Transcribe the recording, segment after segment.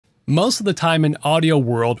Most of the time in audio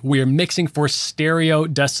world, we are mixing for stereo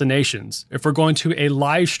destinations. If we're going to a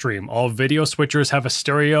live stream, all video switchers have a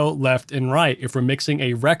stereo left and right. If we're mixing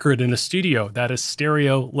a record in a studio, that is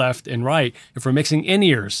stereo left and right. If we're mixing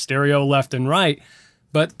in-ears, stereo left and right.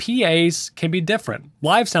 But PAs can be different.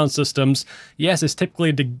 Live sound systems, yes, it's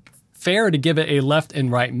typically fair to give it a left and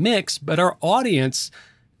right mix, but our audience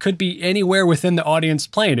could be anywhere within the audience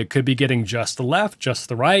plane. It could be getting just the left, just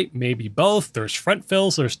the right, maybe both. There's front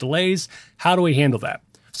fills, there's delays. How do we handle that?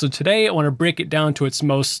 So today I want to break it down to its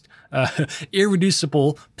most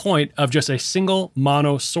irreducible point of just a single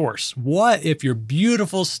mono source. What if your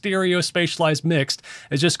beautiful stereo spatialized mixed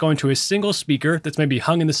is just going to a single speaker that's maybe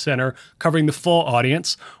hung in the center, covering the full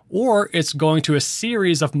audience, or it's going to a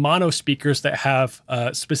series of mono speakers that have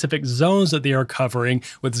specific zones that they are covering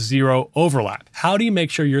with zero overlap? How do you make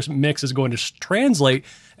sure your mix is going to translate,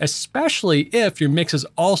 especially if your mix is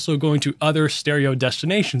also going to other stereo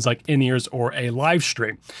destinations like in-ears or a live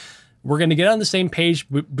stream? We're going to get on the same page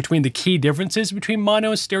between the key differences between mono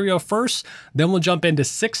and stereo first. Then we'll jump into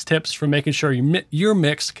 6 tips for making sure your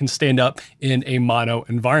mix can stand up in a mono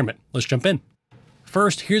environment. Let's jump in.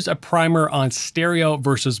 First, here's a primer on stereo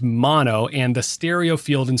versus mono and the stereo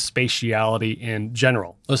field and spatiality in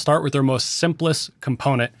general. Let's start with our most simplest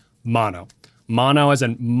component, mono. Mono is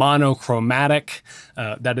a monochromatic,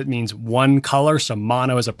 that it means one color. So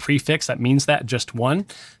mono is a prefix that means that, just one.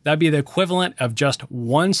 That'd be the equivalent of just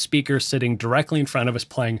one speaker sitting directly in front of us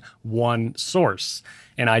playing one source.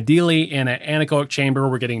 And ideally in an anechoic chamber,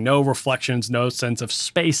 we're getting no reflections, no sense of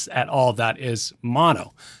space at all. That is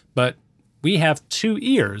mono. But we have 2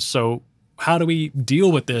 ears, so how do we deal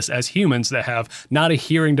with this as humans that have not a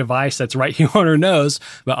hearing device that's right here on our nose,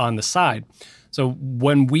 but on the side? So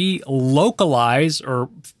when we localize or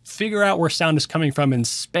figure out where sound is coming from in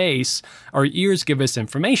space, our ears give us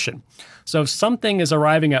information. So if something is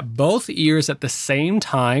arriving at both ears at the same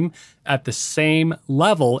time, at the same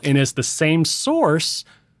level, and is the same source,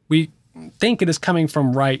 we think it is coming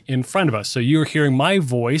from right in front of us. So you're hearing my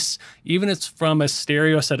voice, even if it's from a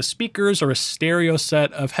stereo set of speakers or a stereo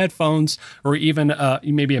set of headphones, or even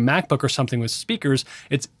maybe a MacBook or something with speakers,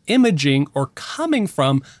 it's imaging or coming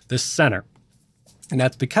from the center. And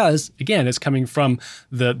that's because, again, it's coming from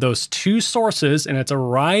those 2 sources and it's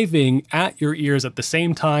arriving at your ears at the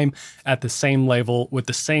same time, at the same level, with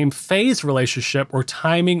the same phase relationship or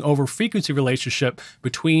timing over frequency relationship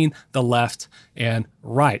between the left and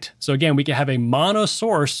right. So again, we can have a mono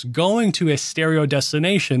source going to a stereo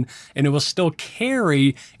destination and it will still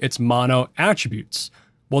carry its mono attributes.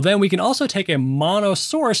 Well, then we can also take a mono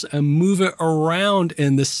source and move it around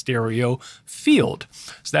in the stereo field.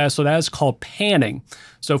 So that is called panning.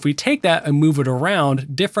 So if we take that and move it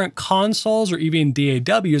around, different consoles or even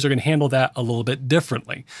DAWs are going to handle that a little bit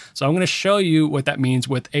differently. So I'm going to show you what that means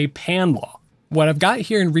with a pan law. What I've got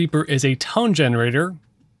here in Reaper is a tone generator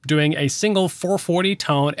doing a single 440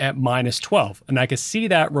 tone at -12. And I can see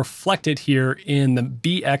that reflected here in the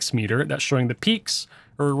BX meter that's showing the peaks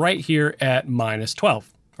are right here at -12.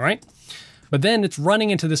 All right, but then it's running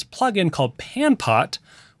into this plugin called PanPot,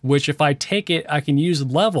 which if I take it, I can use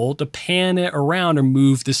level to pan it around or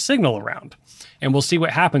move the signal around. And we'll see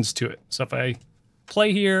what happens to it. So if I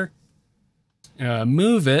play here,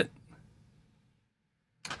 move it,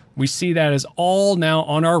 we see that is all now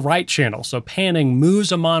on our right channel. So panning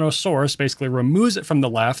moves a mono source, basically removes it from the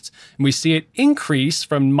left, and we see it increase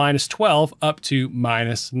from -12 up to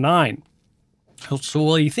 -9. So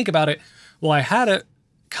when you think about it, well, I had it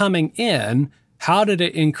coming in, how did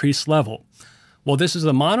it increase level? Well, this is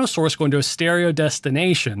a mono source going to a stereo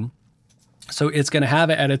destination, so it's going to have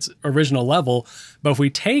it at its original level. But if we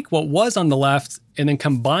take what was on the left and then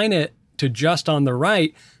combine it to just on the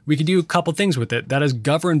right, we can do a couple things with it. That is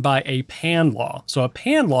governed by a pan law. So a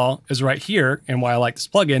pan law is right here, and why I like this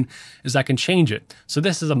plugin is I can change it. So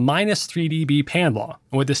this is a -3 dB pan law.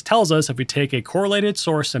 And what this tells us, if we take a correlated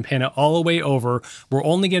source and pan it all the way over, we're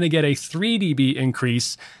only going to get a 3 dB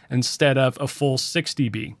increase instead of a full 6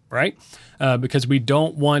 dB, right? Because we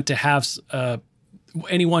don't want to have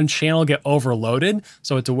any one channel get overloaded.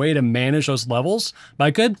 So it's a way to manage those levels. But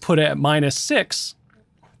I could put it at -6,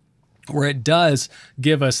 where it does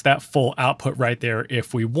give us that full output right there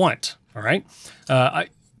if we want, all right?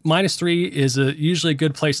 -3 is usually a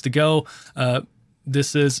good place to go.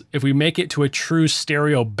 This is, if we make it to a true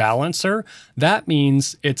stereo balancer, that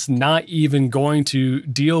means it's not even going to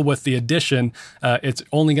deal with the addition. It's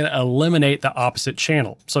only going to eliminate the opposite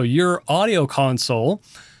channel. So your audio console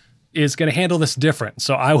is going to handle this different.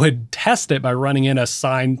 So I would test it by running in a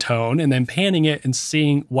sine tone and then panning it and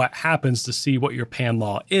seeing what happens to see what your pan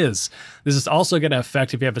law is. This is also going to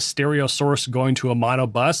affect if you have a stereo source going to a mono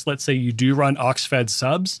bus. Let's say you do run aux-fed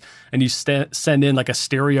subs and you send in like a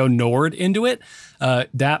stereo NORD into it.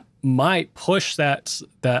 That might push that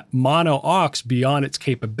mono aux beyond its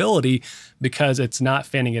capability because it's not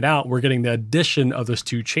fanning it out. We're getting the addition of those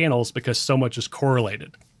two channels because so much is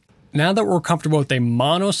correlated. Now that we're comfortable with a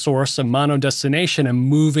mono source, a mono destination, and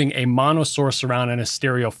moving a mono source around in a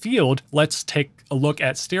stereo field, let's take a look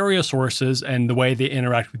at stereo sources and the way they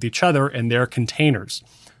interact with each other and their containers.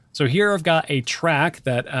 So here I've got a track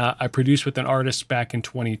that I produced with an artist back in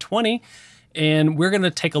 2020, and we're going to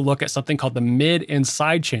take a look at something called the mid and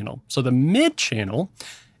side channel. So the mid channel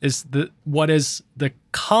is what is the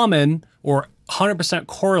common or 100%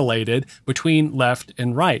 correlated between left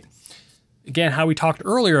and right. Again, how we talked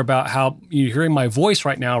earlier about how you're hearing my voice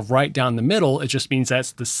right now right down the middle, it just means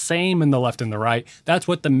that's the same in the left and the right. That's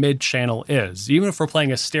what the mid channel is. Even if we're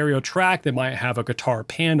playing a stereo track that might have a guitar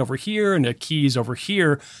panned over here and the keys over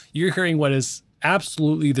here, you're hearing what is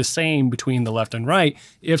absolutely the same between the left and right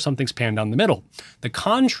if something's panned down the middle. The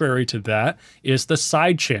contrary to that is the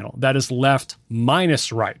side channel. That is left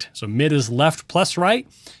minus right. So mid is left plus right,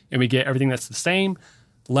 and we get everything that's the same.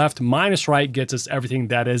 Left minus right gets us everything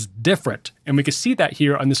that is different. And we can see that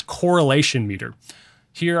here on this correlation meter.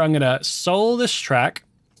 Here, I'm going to solo this track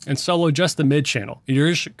and solo just the mid channel.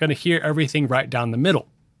 You're just going to hear everything right down the middle.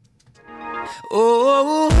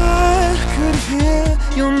 Oh, I could hear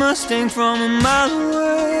your Mustang from a mile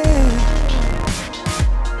away.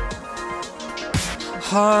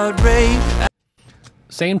 Heart rate.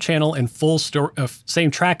 Same channel in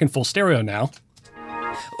same track in full stereo now.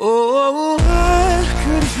 Oh, I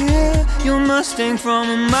could hear your Mustang from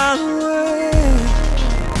a mile away.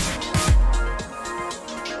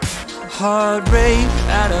 Heart rate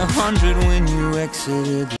at 100 when you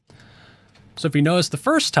exited. So if you notice the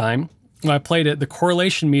first time when I played it, the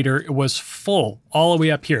correlation meter was full all the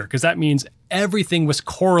way up here because that means everything was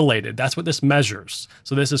correlated. That's what this measures.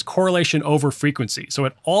 So this is correlation over frequency. So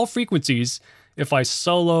at all frequencies, if I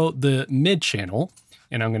solo the mid channel,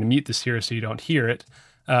 and I'm going to mute this here so you don't hear it,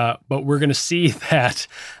 but we're going to see that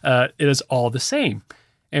it is all the same.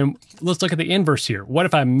 And let's look at the inverse here. What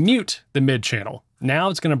if I mute the mid channel? Now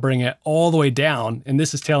it's going to bring it all the way down. And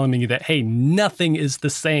this is telling me that, hey, nothing is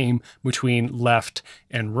the same between left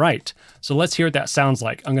and right. So let's hear what that sounds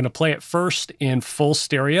like. I'm going to play it first in full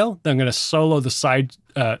stereo. Then I'm going to solo the side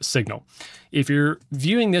signal. If you're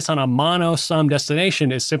viewing this on a mono sum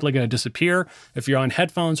destination, it's simply going to disappear. If you're on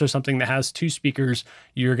headphones or something that has two speakers,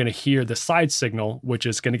 you're going to hear the side signal, which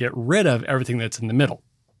is going to get rid of everything that's in the middle.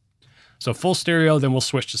 So full stereo, then we'll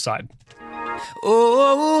switch to side.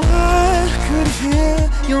 Oh, I could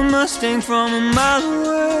hear your Mustang from a mile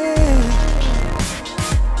away.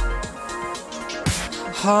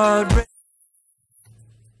 Heart rate.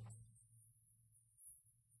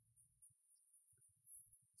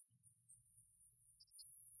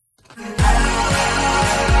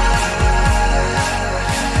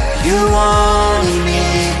 You want me.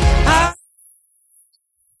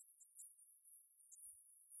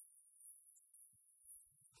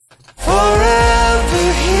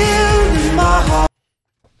 Forever here in my heart.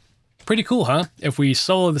 Pretty cool, huh? If we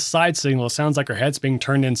solo the side signal, it sounds like our head's being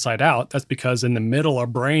turned inside out. That's because in the middle, our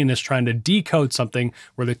brain is trying to decode something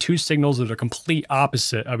where the two signals are the complete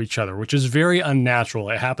opposite of each other, which is very unnatural.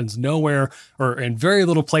 It happens nowhere or in very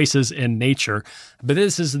little places in nature. But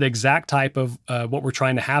this is the exact type of what we're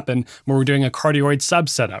trying to happen when we're doing a cardioid sub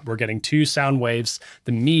setup. We're getting two sound waves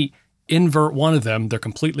that meet, invert one of them, they're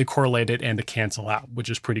completely correlated and to cancel out, which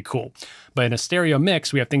is pretty cool. But in a stereo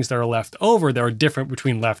mix, we have things that are left over that are different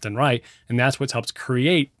between left and right, and that's what helps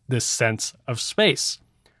create this sense of space.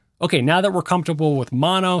 Okay, now that we're comfortable with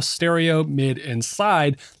mono, stereo, mid, and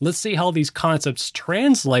side, let's see how these concepts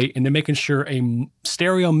translate into making sure a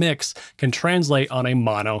stereo mix can translate on a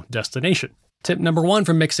mono destination. Tip number one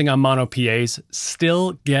for mixing on mono PAs,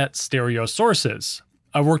 still get stereo sources.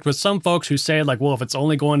 I've worked with some folks who say like, well, if it's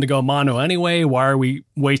only going to go mono anyway, why are we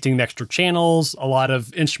wasting the extra channels? A lot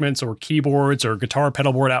of instruments or keyboards or guitar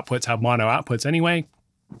pedal board outputs have mono outputs anyway.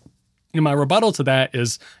 And my rebuttal to that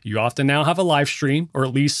is you often now have a live stream or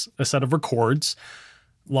at least a set of records.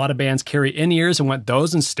 A lot of bands carry in-ears and want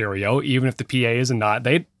those in stereo, even if the PA is not.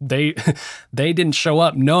 They didn't show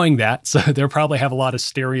up knowing that, so they'll probably have a lot of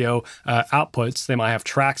stereo outputs. They might have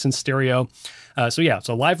tracks in stereo.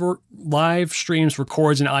 So live streams,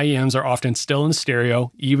 records, and IEMs are often still in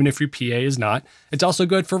stereo, even if your PA is not. It's also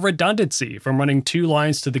good for redundancy. If I'm running two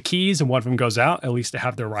lines to the keys and one of them goes out, at least I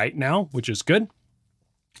have the right now, which is good.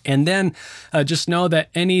 And then just know that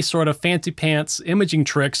any sort of fancy pants imaging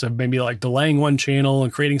tricks of maybe like delaying one channel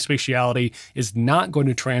and creating spatiality is not going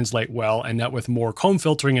to translate well, and that with more comb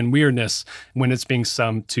filtering and weirdness when it's being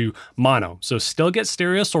summed to mono. So still get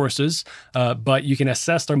stereo sources, but you can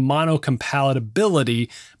assess their mono compatibility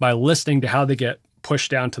by listening to how they get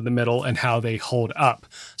pushed down to the middle and how they hold up.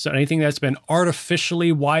 So anything that's been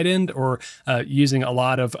artificially widened or using a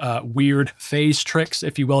lot of weird phase tricks,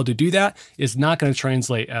 if you will, to do that is not going to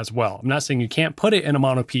translate as well. I'm not saying you can't put it in a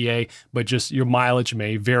mono PA, but just your mileage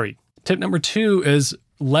may vary. Tip number 2 is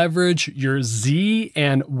leverage your Z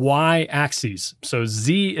and Y axes. So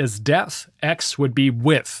Z is depth, X would be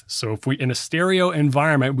width. So if we, in a stereo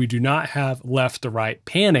environment, we do not have left to right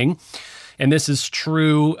panning. And this is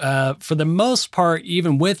true for the most part,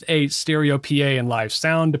 even with a stereo PA and live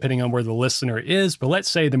sound, depending on where the listener is. But let's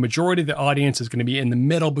say the majority of the audience is going to be in the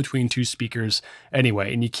middle between two speakers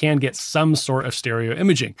anyway, and you can get some sort of stereo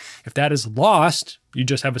imaging. If that is lost, you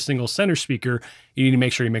just have a single center speaker, you need to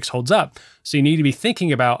make sure your mix holds up. So you need to be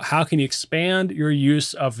thinking about how can you expand your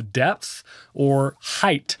use of depth or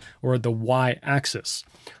height or the Y axis.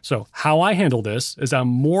 So how I handle this is I'm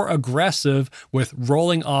more aggressive with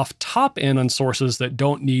rolling off top end on sources that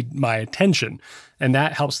don't need my attention. And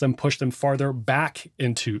that helps them push them farther back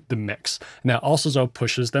into the mix. And that also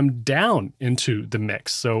pushes them down into the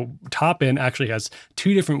mix. So top end actually has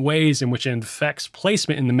 2 different ways in which it affects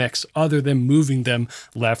placement in the mix other than moving them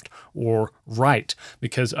left or right.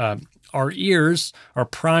 Because our ears are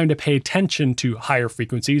primed to pay attention to higher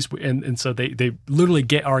frequencies, and so they literally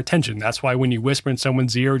get our attention. That's why when you whisper in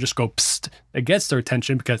someone's ear, just go psst, it gets their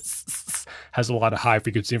attention because has a lot of high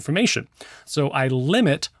frequency information. So I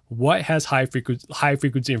limit what has high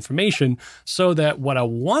frequency information so that what I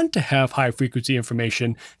want to have high frequency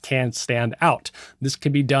information can stand out. This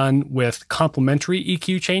can be done with complementary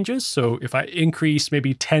EQ changes. So if I increase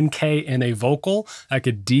maybe 10K in a vocal, I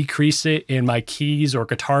could decrease it in my keys or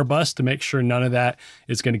guitar bus to make sure none of that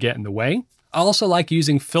is going to get in the way. I also like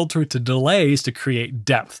using filter to delays to create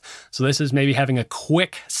depth. So this is maybe having a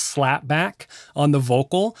quick slap back on the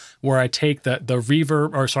vocal where I take the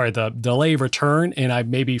reverb, or sorry, the delay return, and I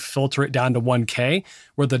maybe filter it down to 1K,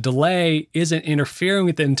 where the delay isn't interfering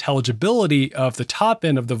with the intelligibility of the top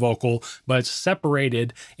end of the vocal, but it's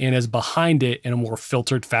separated and is behind it in a more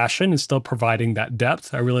filtered fashion and still providing that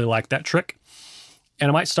depth. I really like that trick. And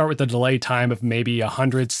I might start with a delay time of maybe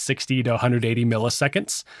 160 to 180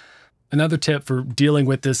 milliseconds. Another tip for dealing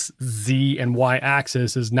with this Z and Y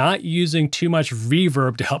axis is not using too much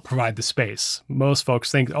reverb to help provide the space. Most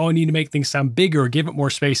folks think, oh, I need to make things sound bigger or give it more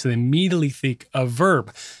space, and immediately think of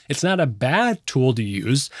verb. It's not a bad tool to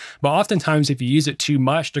use, but oftentimes if you use it too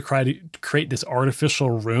much to create this artificial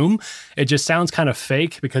room, it just sounds kind of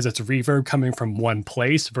fake because it's reverb coming from one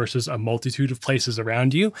place versus a multitude of places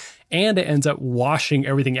around you. And it ends up washing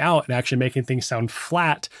everything out and actually making things sound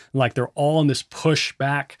flat, like they're all in this push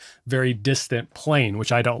back, very distant plane,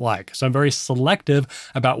 which I don't like. So I'm very selective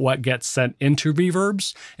about what gets sent into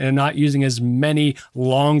reverbs and not using as many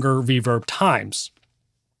longer reverb times.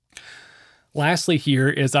 Lastly here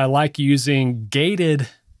is I like using gated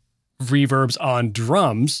reverbs on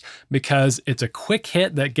drums because it's a quick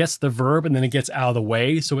hit that gets the verb and then it gets out of the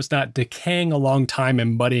way, so it's not decaying a long time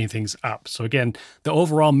and muddying things up. So again, the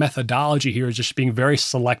overall methodology here is just being very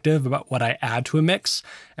selective about what I add to a mix,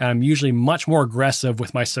 and I'm usually much more aggressive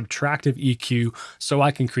with my subtractive EQ so I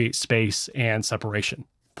can create space and separation.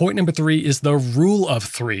 Point number 3 is the rule of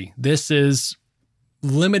 3. This is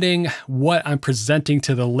limiting what I'm presenting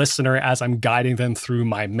to the listener as I'm guiding them through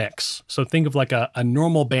my mix. So think of like a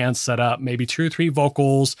normal band setup, maybe 2 or 3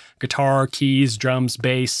 vocals, guitar, keys, drums,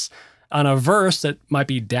 bass. On a verse that might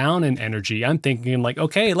be down in energy, I'm thinking like,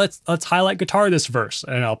 okay, let's highlight guitar this verse,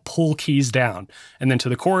 and I'll pull keys down. And then to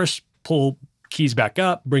the chorus, pull keys back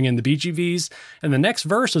up, bring in the BGVs, and the next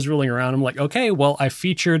verse is rolling around. I'm like, okay, well, I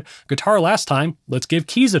featured guitar last time, let's give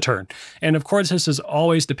keys a turn. And of course, this is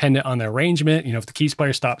always dependent on the arrangement. You know, if the keys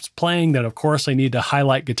player stops playing, then of course I need to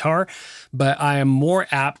highlight guitar, but I am more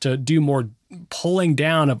apt to do more pulling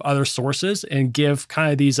down of other sources and give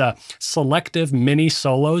kind of these selective mini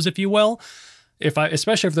solos, if you will.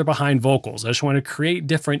 Especially if they're behind vocals, I just want to create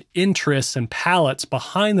different interests and palettes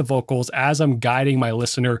behind the vocals as I'm guiding my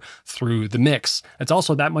listener through the mix. It's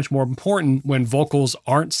also that much more important when vocals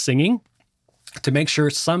aren't singing. to make sure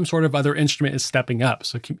some sort of other instrument is stepping up.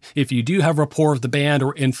 So if you do have rapport with the band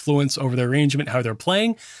or influence over the arrangement, how they're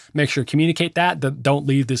playing, make sure to communicate that. Don't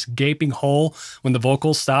leave this gaping hole when the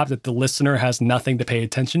vocals stop that the listener has nothing to pay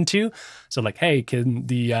attention to. So like, hey, can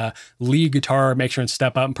the lead guitar make sure and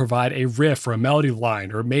step up and provide a riff or a melody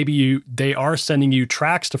line? Or maybe they are sending you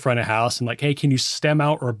tracks to front of house and like, hey, can you stem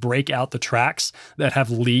out or break out the tracks that have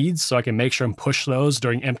leads so I can make sure and push those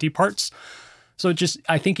during empty parts? So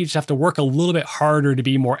I think you just have to work a little bit harder to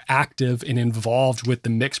be more active and involved with the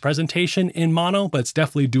mix presentation in mono, but it's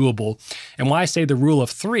definitely doable. And why I say the rule of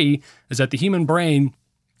 3 is that the human brain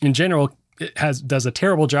in general does a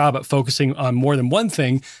terrible job at focusing on more than one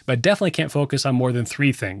thing, but definitely can't focus on more than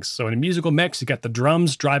 3 things. So in a musical mix, you got the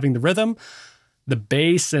drums driving the rhythm, the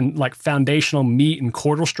bass and like foundational meat and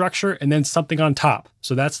chordal structure, and then something on top.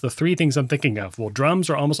 So that's the 3 things I'm thinking of. Well, drums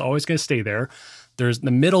are almost always going to stay there. There's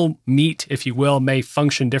the middle meat, if you will, may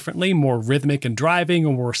function differently, more rhythmic and driving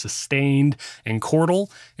or more sustained and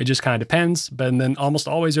chordal. It just kind of depends. But then almost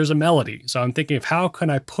always there's a melody. So I'm thinking of how can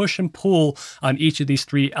I push and pull on each of these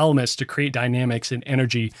 3 elements to create dynamics and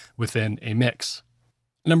energy within a mix.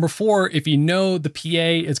 Number 4, if you know the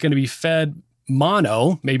PA is going to be fed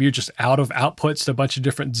mono, maybe you're just out of outputs to a bunch of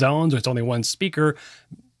different zones, or it's only one speaker,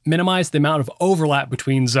 minimize the amount of overlap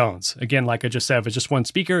between zones. Again, like I just said, if it's just one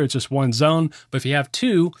speaker, it's just one zone. But if you have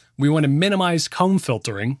 2, we want to minimize comb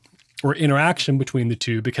filtering or interaction between the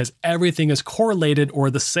 2 because everything is correlated or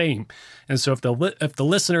the same. And so if the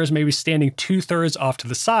listener is maybe standing 2/3 off to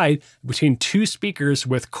the side between 2 speakers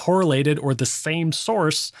with correlated or the same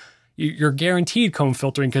source, you're guaranteed comb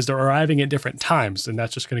filtering because they're arriving at different times. And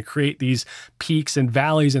that's just going to create these peaks and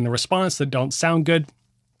valleys in the response that don't sound good.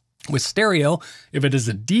 With stereo, if it is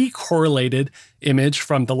a decorrelated image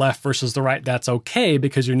from the left versus the right, that's okay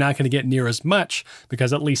because you're not going to get near as much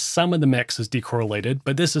because at least some of the mix is decorrelated.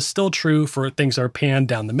 But this is still true for things that are panned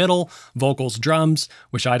down the middle, vocals, drums,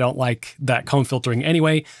 which I don't like that comb filtering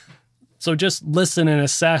anyway. So just listen and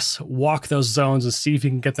assess, walk those zones and see if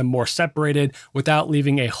you can get them more separated without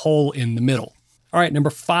leaving a hole in the middle. All right, number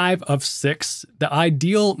 5 of 6, the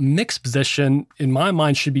ideal mix position in my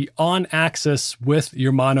mind should be on axis with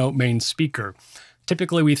your mono main speaker.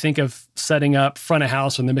 Typically, we think of setting up front of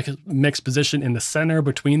house and the mix position in the center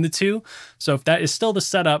between the 2. So if that is still the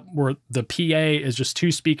setup where the PA is just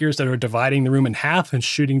 2 speakers that are dividing the room in half and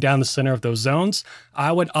shooting down the center of those zones,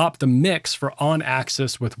 I would opt the mix for on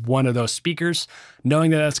axis with one of those speakers,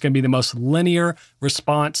 knowing that that's going to be the most linear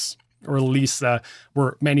response, or at least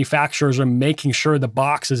where manufacturers are making sure the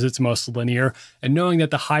box is its most linear, and knowing that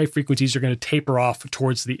the high frequencies are going to taper off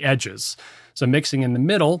towards the edges. So mixing in the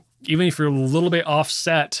middle, even if you're a little bit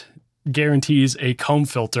offset, guarantees a comb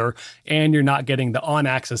filter, and you're not getting the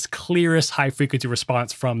on-axis clearest high-frequency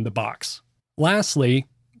response from the box. Lastly,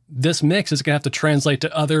 this mix is going to have to translate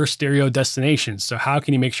to other stereo destinations. So how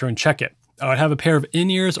can you make sure and check it? I would have a pair of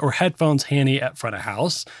in-ears or headphones handy at front of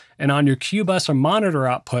house. And on your Q bus or monitor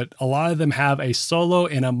output, a lot of them have a solo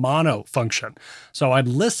and a mono function. So I'd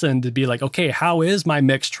listen to be like, okay, how is my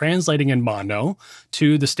mix translating in mono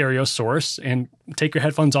to the stereo source? And take your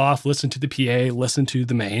headphones off, listen to the PA, listen to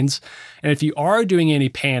the mains. And if you are doing any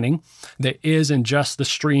panning that isn't just the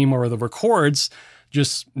stream or the records,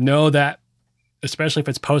 just know that, especially if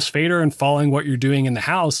it's post fader and following what you're doing in the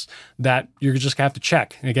house, that you're just gonna have to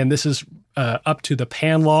check. And again, this is up to the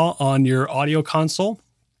pan law on your audio console.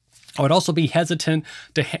 I would also be hesitant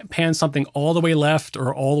to pan something all the way left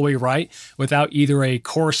or all the way right without either a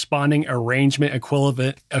corresponding arrangement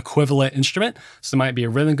equivalent instrument. So it might be a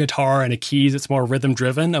rhythm guitar and a keys that's more rhythm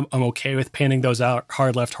driven. I'm okay with panning those out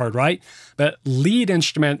hard left, hard right. But lead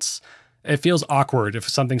instruments, it feels awkward if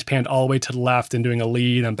something's panned all the way to the left and doing a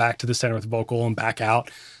lead and back to the center with the vocal and back out.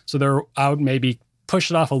 So I would maybe push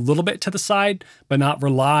it off a little bit to the side, but not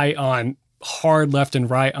rely on hard left and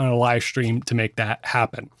right on a live stream to make that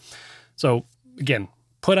happen. So again,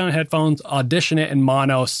 put on headphones, audition it in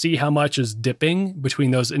mono, see how much is dipping between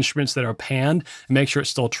those instruments that are panned, and make sure it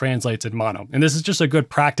still translates in mono. And this is just a good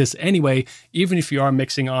practice anyway, even if you are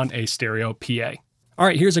mixing on a stereo PA. All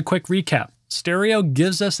right, here's a quick recap. Stereo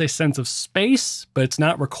gives us a sense of space, but it's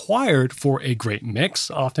not required for a great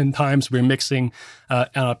mix. Oftentimes we're mixing on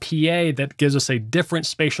a PA that gives us a different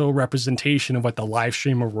spatial representation of what the live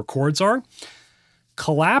stream or records are.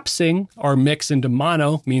 Collapsing our mix into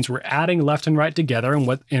mono means we're adding left and right together,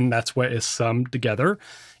 and that's what is summed together.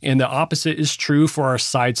 And the opposite is true for our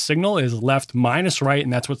side signal, is left minus right,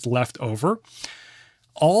 and that's what's left over.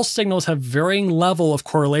 All signals have varying level of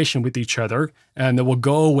correlation with each other, and they will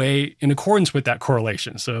go away in accordance with that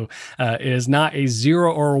correlation. So it is not a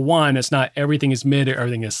 0 or a 1. It's not everything is mid or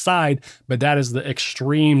everything is side, but that is the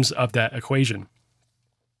extremes of that equation.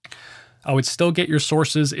 I would still get your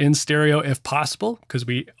sources in stereo if possible, because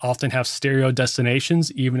we often have stereo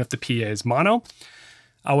destinations, even if the PA is mono.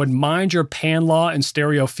 I would mind your pan law and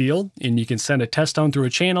stereo field, and you can send a test tone through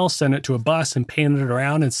a channel, send it to a bus, and pan it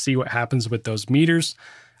around and see what happens with those meters.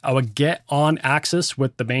 I would get on axis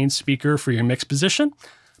with the main speaker for your mix position.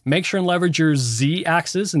 Make sure and leverage your Z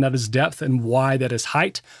axis, and that is depth, and Y, that is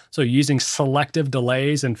height. So using selective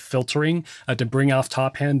delays and filtering to bring off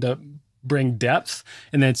top end to bring depth,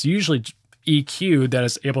 and then it's usually EQ that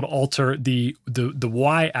is able to alter the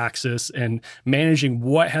Y axis, and managing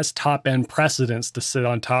what has top end precedence to sit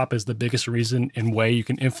on top is the biggest reason and way you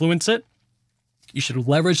can influence it. You should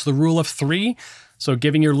leverage the rule of 3. So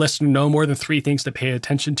giving your listener no more than 3 things to pay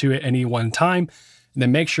attention to at any one time. And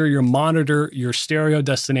then make sure you monitor your stereo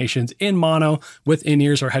destinations in mono with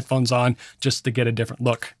in-ears or headphones on, just to get a different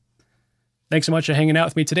look. Thanks so much for hanging out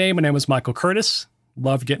with me today. My name is Michael Curtis.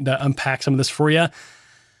 Love getting to unpack some of this for you.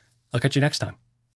 I'll catch you next time.